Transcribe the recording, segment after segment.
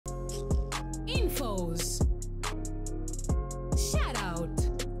Pose. Shout out.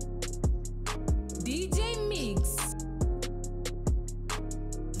 DJ Mix.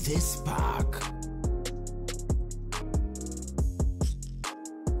 This Park.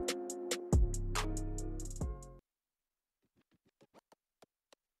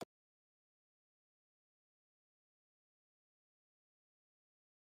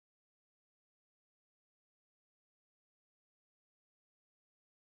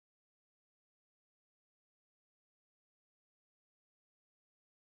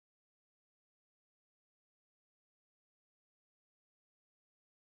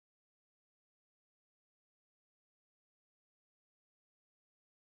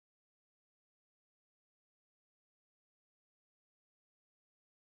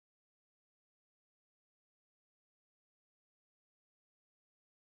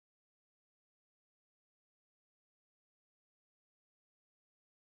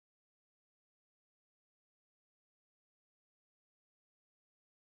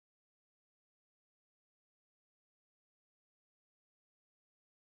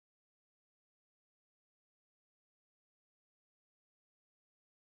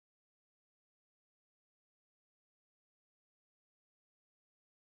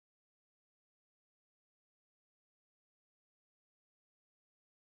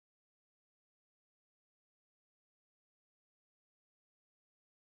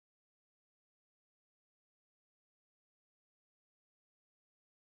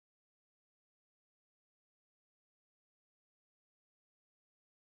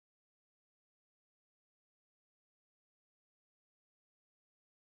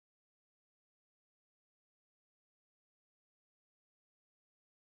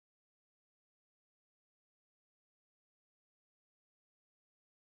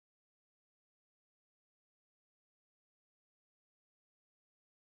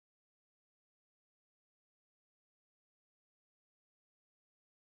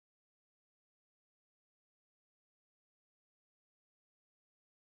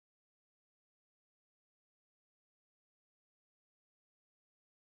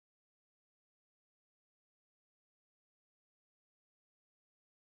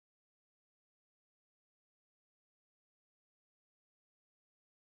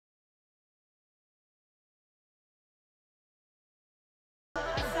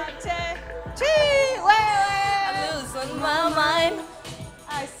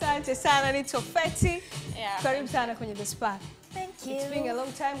 Asante sana, ni PHETTY. Karibu sana kwenye The Spark. Thank you. It's been a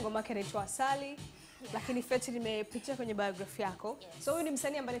long time. Ngoma yake inaitwa Asali. Lakini PHETTY nimepitia kwenye biography yako. So huyu ni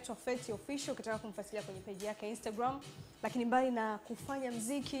msanii ambaye anaitwa PHETTY official, ukitaka kumfuatilia kwenye page yake Instagram. Lakini mbali na kufanya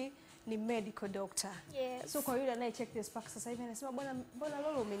muziki ni medical doctor. Yes. So kwa yule anaye check The Spark sasa hivi anasema bwana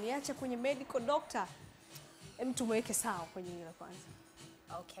Lolo umeniacha kwenye medical doctor. Hem tumweke sawa kwenye hilo kwanza.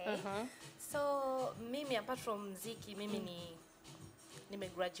 Okay. So mimi apart from muziki mimi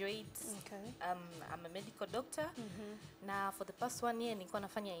nimegraduate. Okay. I'm a medical doctor. Na for the past 1 year nilikuwa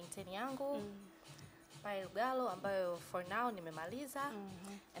nafanya intern yangu pale Lugalo ambayo for now nimemaliza.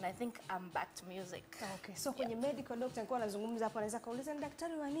 And I think I'm back to music. Okay. So kwenye medical doctor nilikuwa nazungumza hapo, anaweza kauliza ni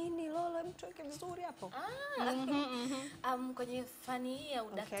daktari wa nini Lolo, mtu wake vizuri hapo. Kwenye fani hii ya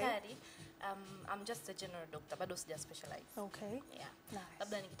udaktari I'm just a general doctor, bado sija specialize. Okay. Yeah. Nice.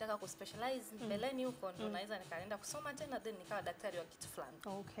 Labda nikitaka ku specialize mbeleni huko ndo naweza nikaenda kusoma tena then nikawa daktari wa kitu fulani.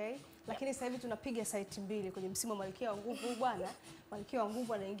 Okay. Lakini sasa hivi tunapiga site mbili kwenye msimu wa Malkia wa Nguvu bwana. Malkia wa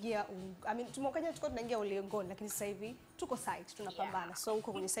Nguvu anaingia tumekaja tulikuwa tunaingia ulengoni, lakini sasa hivi tuko site tunapambana. So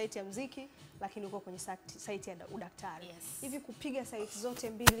uko kwenye site ya muziki lakini uko kwenye site ya udaktari. Hivi kupiga site zote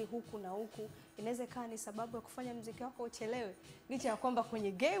mbili huku na huku inaweza kaa ni sababu ya kufanya muziki wako uchelewe, licha ya kwamba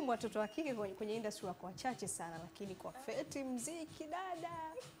kwenye game watoto wa kike kwenye industry wako wachache sana, lakini kwa PHETTY muziki dada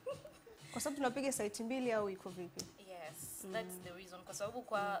kwa sababu tunapiga site mbili au iko vipi? Yes, that's the reason. Kwa sababu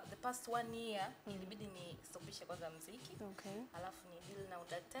kwa the past 1 year ilibidi ni stopishe kwanza muziki. Okay. Alafu ni deal na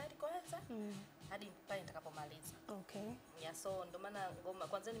udaktari kwanza hadi pale nitakapomaliza. Okay. Yeah, so ndo maana ngoma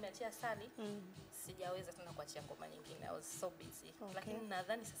kwanza nimeachia Asali. Sijaweza tena kuachia ngoma nyingine. I was so busy. Okay. Lakini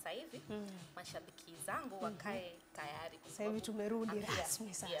nadhani sasa hivi mashabiki zangu wakae tayari. Sasa hivi tumerudi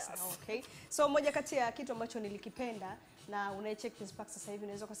rasmi sasa. Yes. Okay. So moja kati ya kitu ambacho nilikipenda na unaicheck The Spark sasa hivi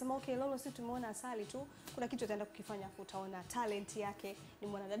unaweza kusema okay Lolo sisi tumeona Asali tu, kuna kitu ataenda kukifanya, utaona talent yake. Ni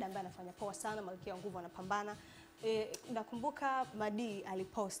mwanadada ambaye anafanya poa sana, Malkia wa Nguvu, anapambana. Nakumbuka Madi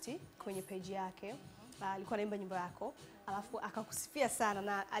aliposti kwenye page yake, alikuwa anaimba nyimbo yako, alafu akakusifia sana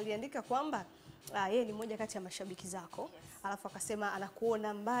na aliandika kwamba yeye ni mmoja kati ya mashabiki zako. Alafu akasema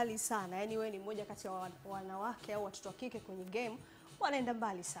anakuona mbali sana. Yaani wewe ni mmoja kati ya wanawake au watoto wa kike kwenye game wanaenda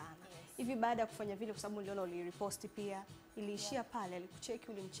mbali sana. Hivi baada ya kufanya vile, kwa sababu niliona ulirepost pia, iliishia pale,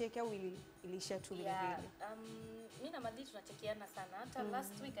 alikucheki ulimcheki au iliishia tu vile vile? Mimi na Madi tunachekiana sana. Hata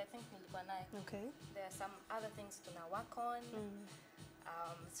last week I think nilikuwa naye. Okay. There are some other things tuna work on.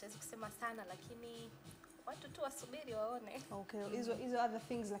 Siwezi kusema sana, lakini watu tu wasubiri waone. Okay. Hizo other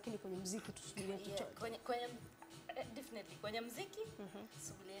things, lakini kwenye muziki tusubirie tutoke. Kwenye definitely kwenye muziki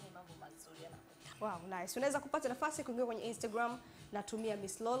subirieni mambo mazuri yanakuja. Wow, nice. Unaweza kupata nafasi kuingia kwenye Instagram, natumia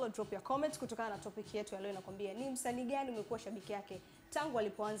Miss Lolo, drop your comments kutokana na topic yetu ya leo. Nakwambia ni msanii gani umekuwa shabiki yake tangu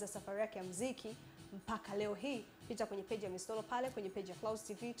alipoanza safari yake ya muziki mpaka leo hii. Pita kwenye page ya Miss Lolo pale, kwenye page ya Clouds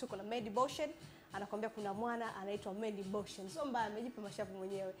TV tuko na Medi Boshen. Anakuambia kuna mwana anaitwa Medi Boshen. Sio mbaya, amejipa mashavu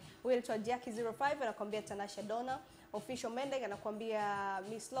mwenyewe. Huyu anaitwa Jackie05 anakuambia Tanasha Donna. Official Mendeg anakuambia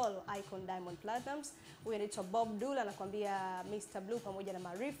Miss Lolo Icon Diamond Platinums. Huyu anaitwa Bob Dula anakuambia Mr Blue pamoja na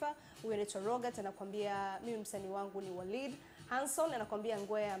Marifa. Huyu anaitwa Rogat anakuambia mimi msanii wangu ni Walid. Hanson anakuambia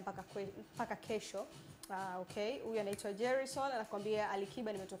Ngwea mpaka kesho. Okay. Huyu anaitwa Jerryson anakuambia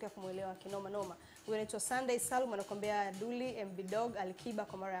Alikiba nimetokea kumuelewa kinoma noma. Huyu anaitwa Sunday Salum anakuambia Duli MB Dog Alikiba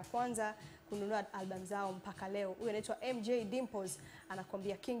kwa mara ya kwanza kununua album zao mpaka leo. Huyu anaitwa MJ Dimples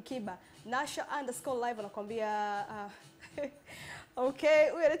anakuambia King Kiba. Nasha_live anakuambia okay.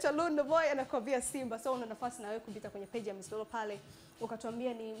 Huyu anaitwa Lundo Boy anakuambia Simba. So una nafasi na wewe kupita kwenye page ya Miss Lolo pale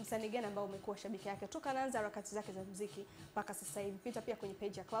ukatuambia ni msanii gani ambao umekuwa shabiki yake toka anaanza harakati zake za muziki mpaka sasa hivi. Pita pia kwenye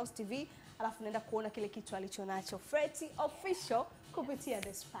page ya Clouds TV, alafu naenda kuona kile kitu alichonacho PHETTY official kupitia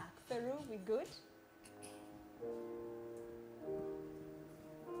The Spark. Peru, we good?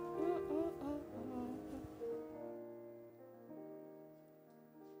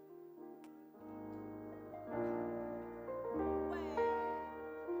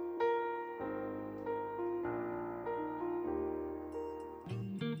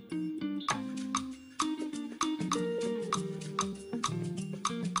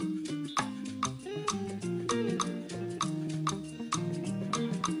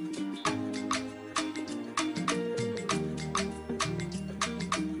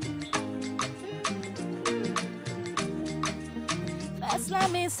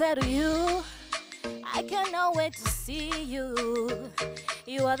 Let me say to you, I cannot wait to see you.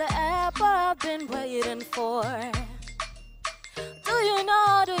 You are the apple I've been waiting for. Do you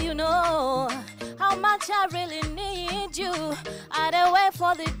know how much I really need you? I don't wait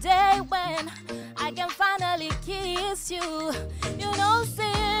for the day when I can finally kiss you. You know,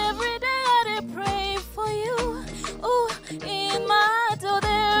 see, every day I pray for you. Ooh, in my heart, oh,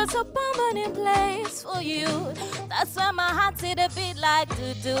 there's a permanent place for you. That's why my heart's in a beat like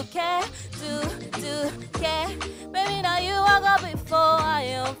do-do-care, do-do-care. Baby, now you are gone before I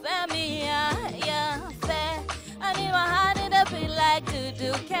am fair, me, yeah, fair. I need my heart in a beat like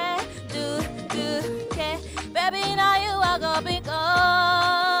do-do-care, do-do-care. Baby, now you are gone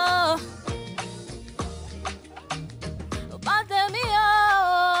before. But tell me,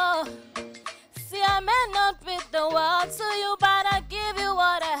 oh, see, I may not be the world to you, but I give you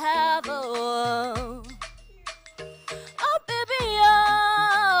what I have, oh. Oh, baby,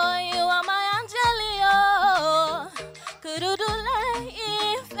 oh, you are my Angelio. Could you do like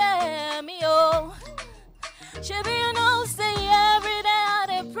if me, oh? Should be, you know, say every day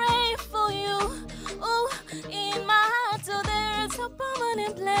I pray for you. Oh, in my heart, oh, there is a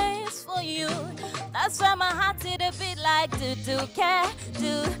permanent place for you. That's why my heart did a bit like do-do-care,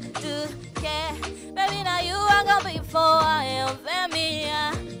 do-do-care. Baby, now you are gone before I am fair, me,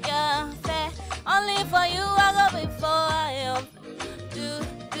 yeah, fair. Only for you I go before I am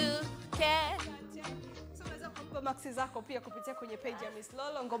do-do-care. So unaweza kumpa maxi zako pia kupitia kwenye page ya Miss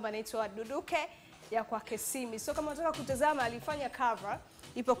Lolo, ngoma inaitwa Duduke ya kwake Simi. So kama unataka kutazama, alifanya cover,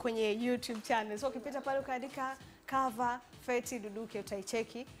 ipo kwenye YouTube channel. So ukipita pale ukaandika cover PHETTY Duduke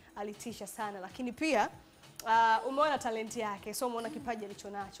utaicheki, alitisha sana. Lakini pia umeona talenti yake, so umeona kipaji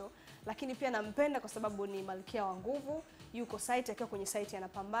alichonacho. Lakini pia nampenda kwa sababu ni malkia wa nguvu, yuko site akiwa kwenye site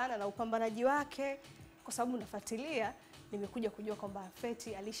anapambana na upambanaji wake. Kwa sababu nafuatilia, nimekuja kujua kwamba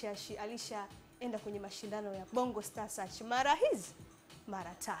PHETTY alishaenda kwenye mashindano ya Bongo Star Search mara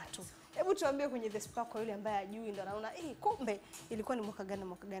 3. Hebu tuambie kwenye The Spark kwa yule ambaye hajui, ndo anaona kumbe ilikuwa ni mwaka gani?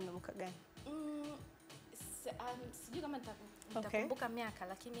 Sijui kama nitakumbuka miaka,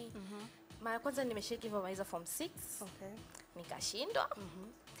 lakini mara kwanza nimeshiriki nilipomaliza form 6. Okay. Nikashindwa.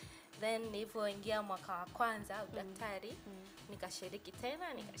 Then nilipoingia mwaka wa kwanza udaktari, nikashiriki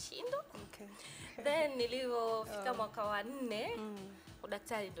tena nikashindwa. Okay. Then nilipofika mwaka wa 4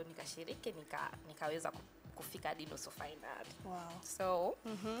 udaktari ndo nikashiriki nikaweza kufika hadi nusu finali. Wow. So,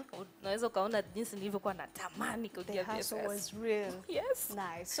 unaweza ukaona jinsi nilivyokuwa natamani kuingia The hustle was real. Yes.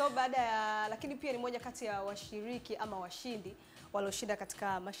 Nice. So baada ya, lakini pia ni moja kati ya washiriki ama washindi walioshinda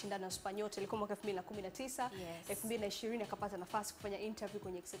katika mashindano ya Super Nyota, ilikuwa mwaka 2019. Yes. 2020 akapata nafasi kufanya interview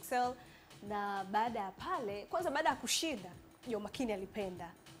kwenye XXL, na baada ya pale, kwanza baada ya kushinda, Joh Makini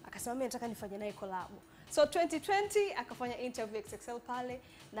alipenda. Akasema mimi nataka nifanye naye collab. So 2020 akafanya interview XXL pale,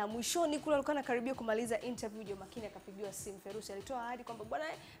 na mwishoni kule alikuwa anakaribia kumaliza interview, Joh Makini akapigiwa simu. Ferusi alitoa ahadi kwamba bwana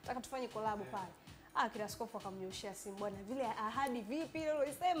nataka tufanye collab pale. Kila askofu akamnyoshia simu, bwana vile ahadi vipi ile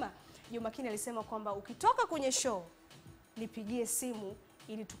ulisema? Joh Makini alisema kwamba ukitoka kwenye show nipigie simu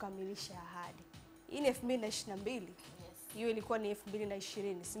ili tukamilishe ahadi. Hii ni 2022. Yes. Hiyo ilikuwa ni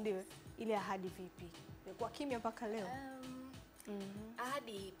 2020, si ndio? Ile ahadi vipi? Imekuwa kimya mpaka leo.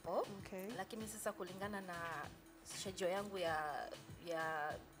 Ahadi ipo, Okay. lakini sasa kulingana na schedule yangu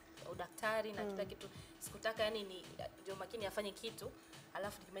ya udaktari na kila kitu, sikutaka yani ni Joh Makini afanye kitu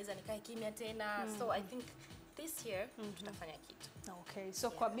alafu nikimaliza nikae kimya tena. So I think this year tutafanya kitu. Okay.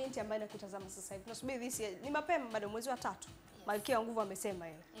 So kwa binti ambaye nakutazama sasa hivi, tunasubiri this year, ni mapema bado, mwezi wa 3. Malkia wa Nguvu amesema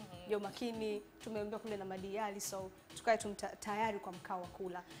ile. Joh Makini tumeambia kule na Madiali, so tukae tayari kwa mkao wa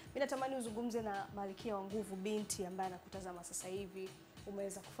kula. Mimi natamani uzungumze na Malkia wa Nguvu, binti ambaye anakutazama sasa hivi.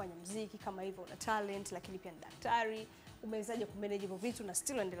 Umeweza kufanya muziki kama hivyo, una talent, lakini pia ni daktari. Umewezaje kumanage hivyo vitu na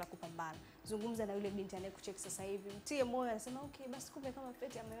still endelea kupambana? Zungumza na yule binti anayekucheki sasa hivi, mtie moyo, anasema okay, basi kumbe kama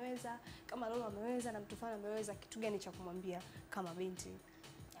PHETTY ameweza, kama Lolo ameweza, na mtu fulani ameweza. Kitu gani cha kumwambia kama binti?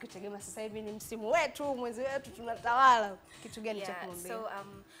 Kutegemea sasa hivi ni msimu wetu, mwezi wetu, tunatawala. Kitu gani cha kumwambia? So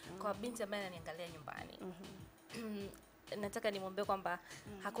kwa binti ambaye ananiangalia nyumbani, nataka nimwambie kwamba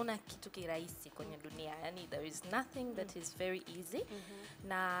hakuna kitu kirahisi kwenye dunia. Yani there is nothing that is very easy.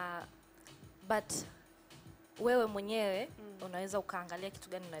 Na but wewe mwenyewe unaweza ukaangalia kitu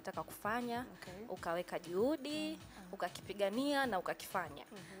gani unataka kufanya, ukaweka juhudi, ukakipigania na ukakifanya.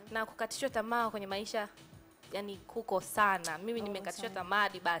 Na kukatishwa tamaa kwenye maisha yani kuko sana. Mimi nimekatishwa tamaa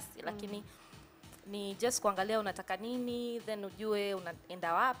basi, lakini ni just kuangalia unataka nini, then ujue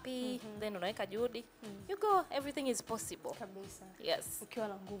unaenda wapi, then unaweka juhudi. You go, everything is possible. Kabisa. Yes. Ukiwa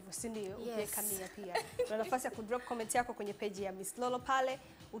na nguvu, si ndio? Yes. Ukiweka nia pia. Una nafasi ya kudrop comment yako kwenye page ya Miss Lolo pale.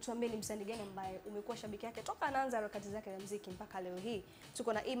 Utuambie ni msanii gani ambaye umekuwa shabiki yake toka anaanza harakati zake za muziki mpaka leo hii.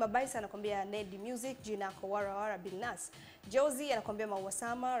 Tuko na Ima Baisa anakuambia Ned Music, Jina kwa Wara Bilnas. Josie anakuambia Maua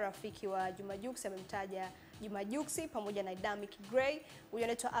Sama, rafiki wa Juma Jux amemtaja Juma Juxi pamoja na Damic Gray. Huyu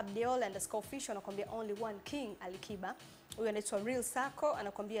anaitwa Abdeol_official anakuambia Only One King Alikiba. Huyu anaitwa Real Sako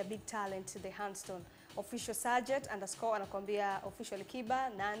anakuambia Big Talent The Handstone. Official Sergeant _ anakuambia Official Alikiba,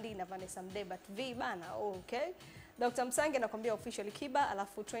 Nandi na Vanessa Mdeba V bana. Okay. Dr. Msangi anakuambia Official Alikiba,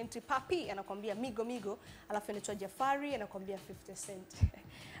 alafu 20 Papi anakuambia Migo Migo, alafu anaitwa Jafari anakuambia 50 Cent.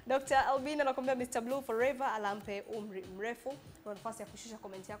 Dr. Albin anakuambia Mr. Blue Forever, alampe umri mrefu. Una nafasi ya kushusha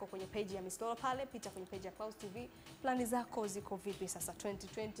comment yako kwenye page ya Miss Lolo pale, pita kwenye page ya Clouds TV. Plani zako ziko vipi sasa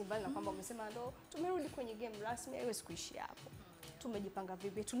 2020, mbali na kwamba umesema ndo tumerudi kwenye game rasmi, haiwezi kuishia hapo. Tumejipanga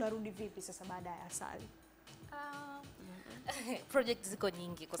vipi? Tunarudi vipi sasa baada ya Asali? Project ziko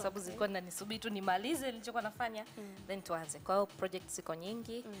nyingi kwa sababu zilikuwa nanisubiri tu nimalize nilichokuwa nafanya then tuanze. Kwa hiyo project ziko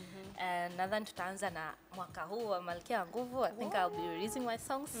nyingi. Nadhani tutaanza na mwaka huu wa Malkia wa Nguvu. I think I'll be releasing my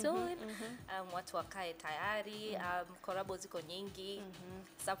song soon. Watu wakae tayari. Collabo ziko nyingi.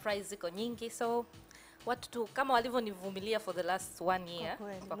 Surprise ziko nyingi. So watu tu kama walivyonivumilia for the last 1 year.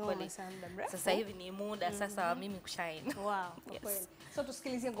 Kwa kweli sasa hivi ni muda sasa mimi kushine. Wow, kwa kweli. So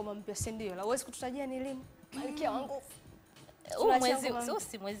tusikilizie ngoma mpya, si ndio? La uwezi kututajia ni lini? Malkia wa Nguvu.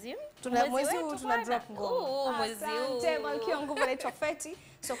 Mwezi huu tuna drop ngoma. Mwezi huu. Asante, Malkia wa Nguvu anaitwa PHETTY.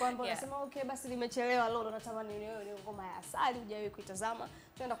 So kwamba unasema okay basi nimechelewa Lolo, natamani nione ngoma ya Asali hujawahi kuitazama.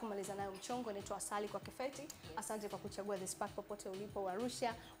 Tunaenda kumaliza nayo mchongo, inaitwa Asali kwa PHETTY. Asante kwa kuchagua The Spark popote ulipo,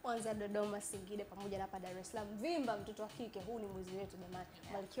 Arusha, Mwanza, Dodoma, Singida pamoja na hapa Dar es Salaam. Vimba mtoto wa kike, huu ni mwezi wetu jamani.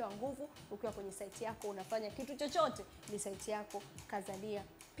 Malkia wa Nguvu, ukiwa kwenye site yako unafanya kitu chochote, ni site yako, kazania,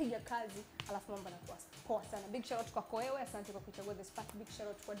 piga kazi, alafu mambo yanakuwa poa sana. Big shout out kwa wewe, asante kwa kuchagua The Spark. Big shout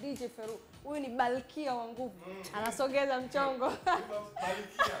out kwa DJ Feru. Huyu ni Malkia wa Nguvu. Anasogeza mchongo.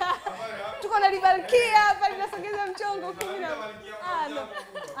 Tuko na Malkia hapa linasogeza mchongo 10.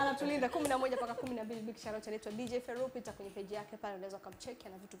 Anatulinda 11 mpaka 12. Big shout out anaitwa DJ Feru, pita kwenye page yake pale unaweza kumcheck,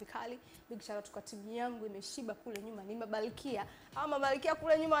 ana vitu vikali. Big shout out kwa timu yangu imeshiba kule nyuma, ni Malkia. Ama Malkia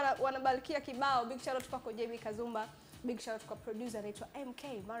kule nyuma wana Malkia kibao. Big shout out kwa JB Kazumba. Big shout out kwa producer anaitwa MK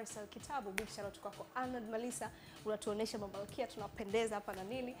Marisol Kitabu. Big shout out kwa Arnold Malisa, unatuonesha Malkia tunapendeza hapa na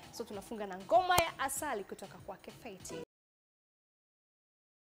nini. So tunafunga na ngoma ya Asali kutoka kwa PHETTY.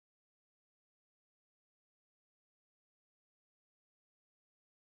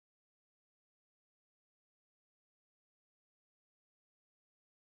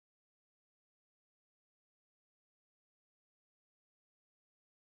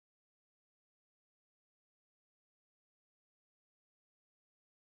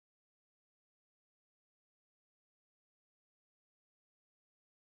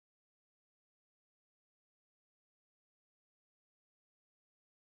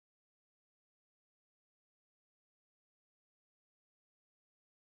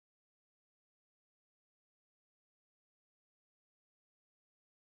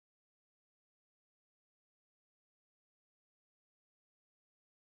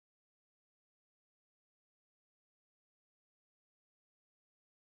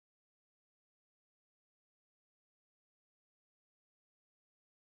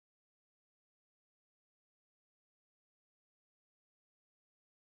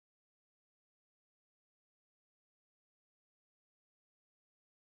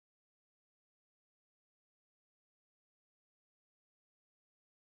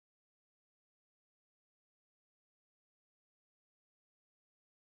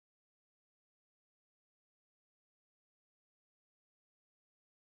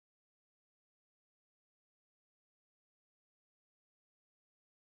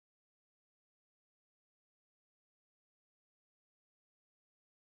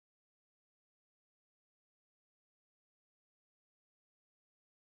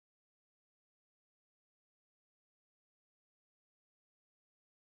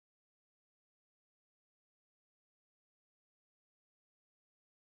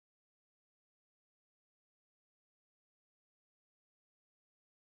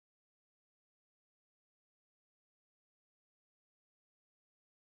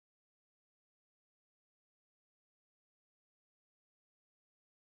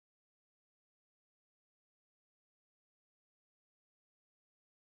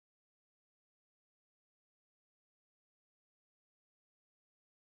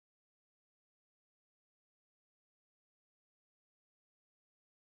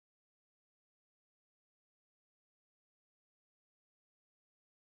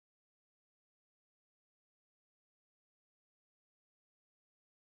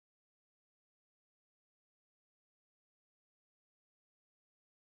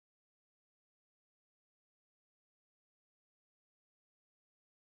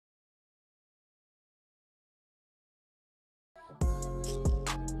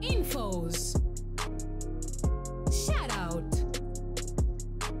 flows. Shout out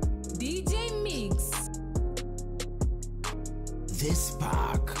DJ Mix. This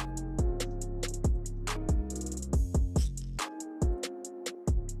Park.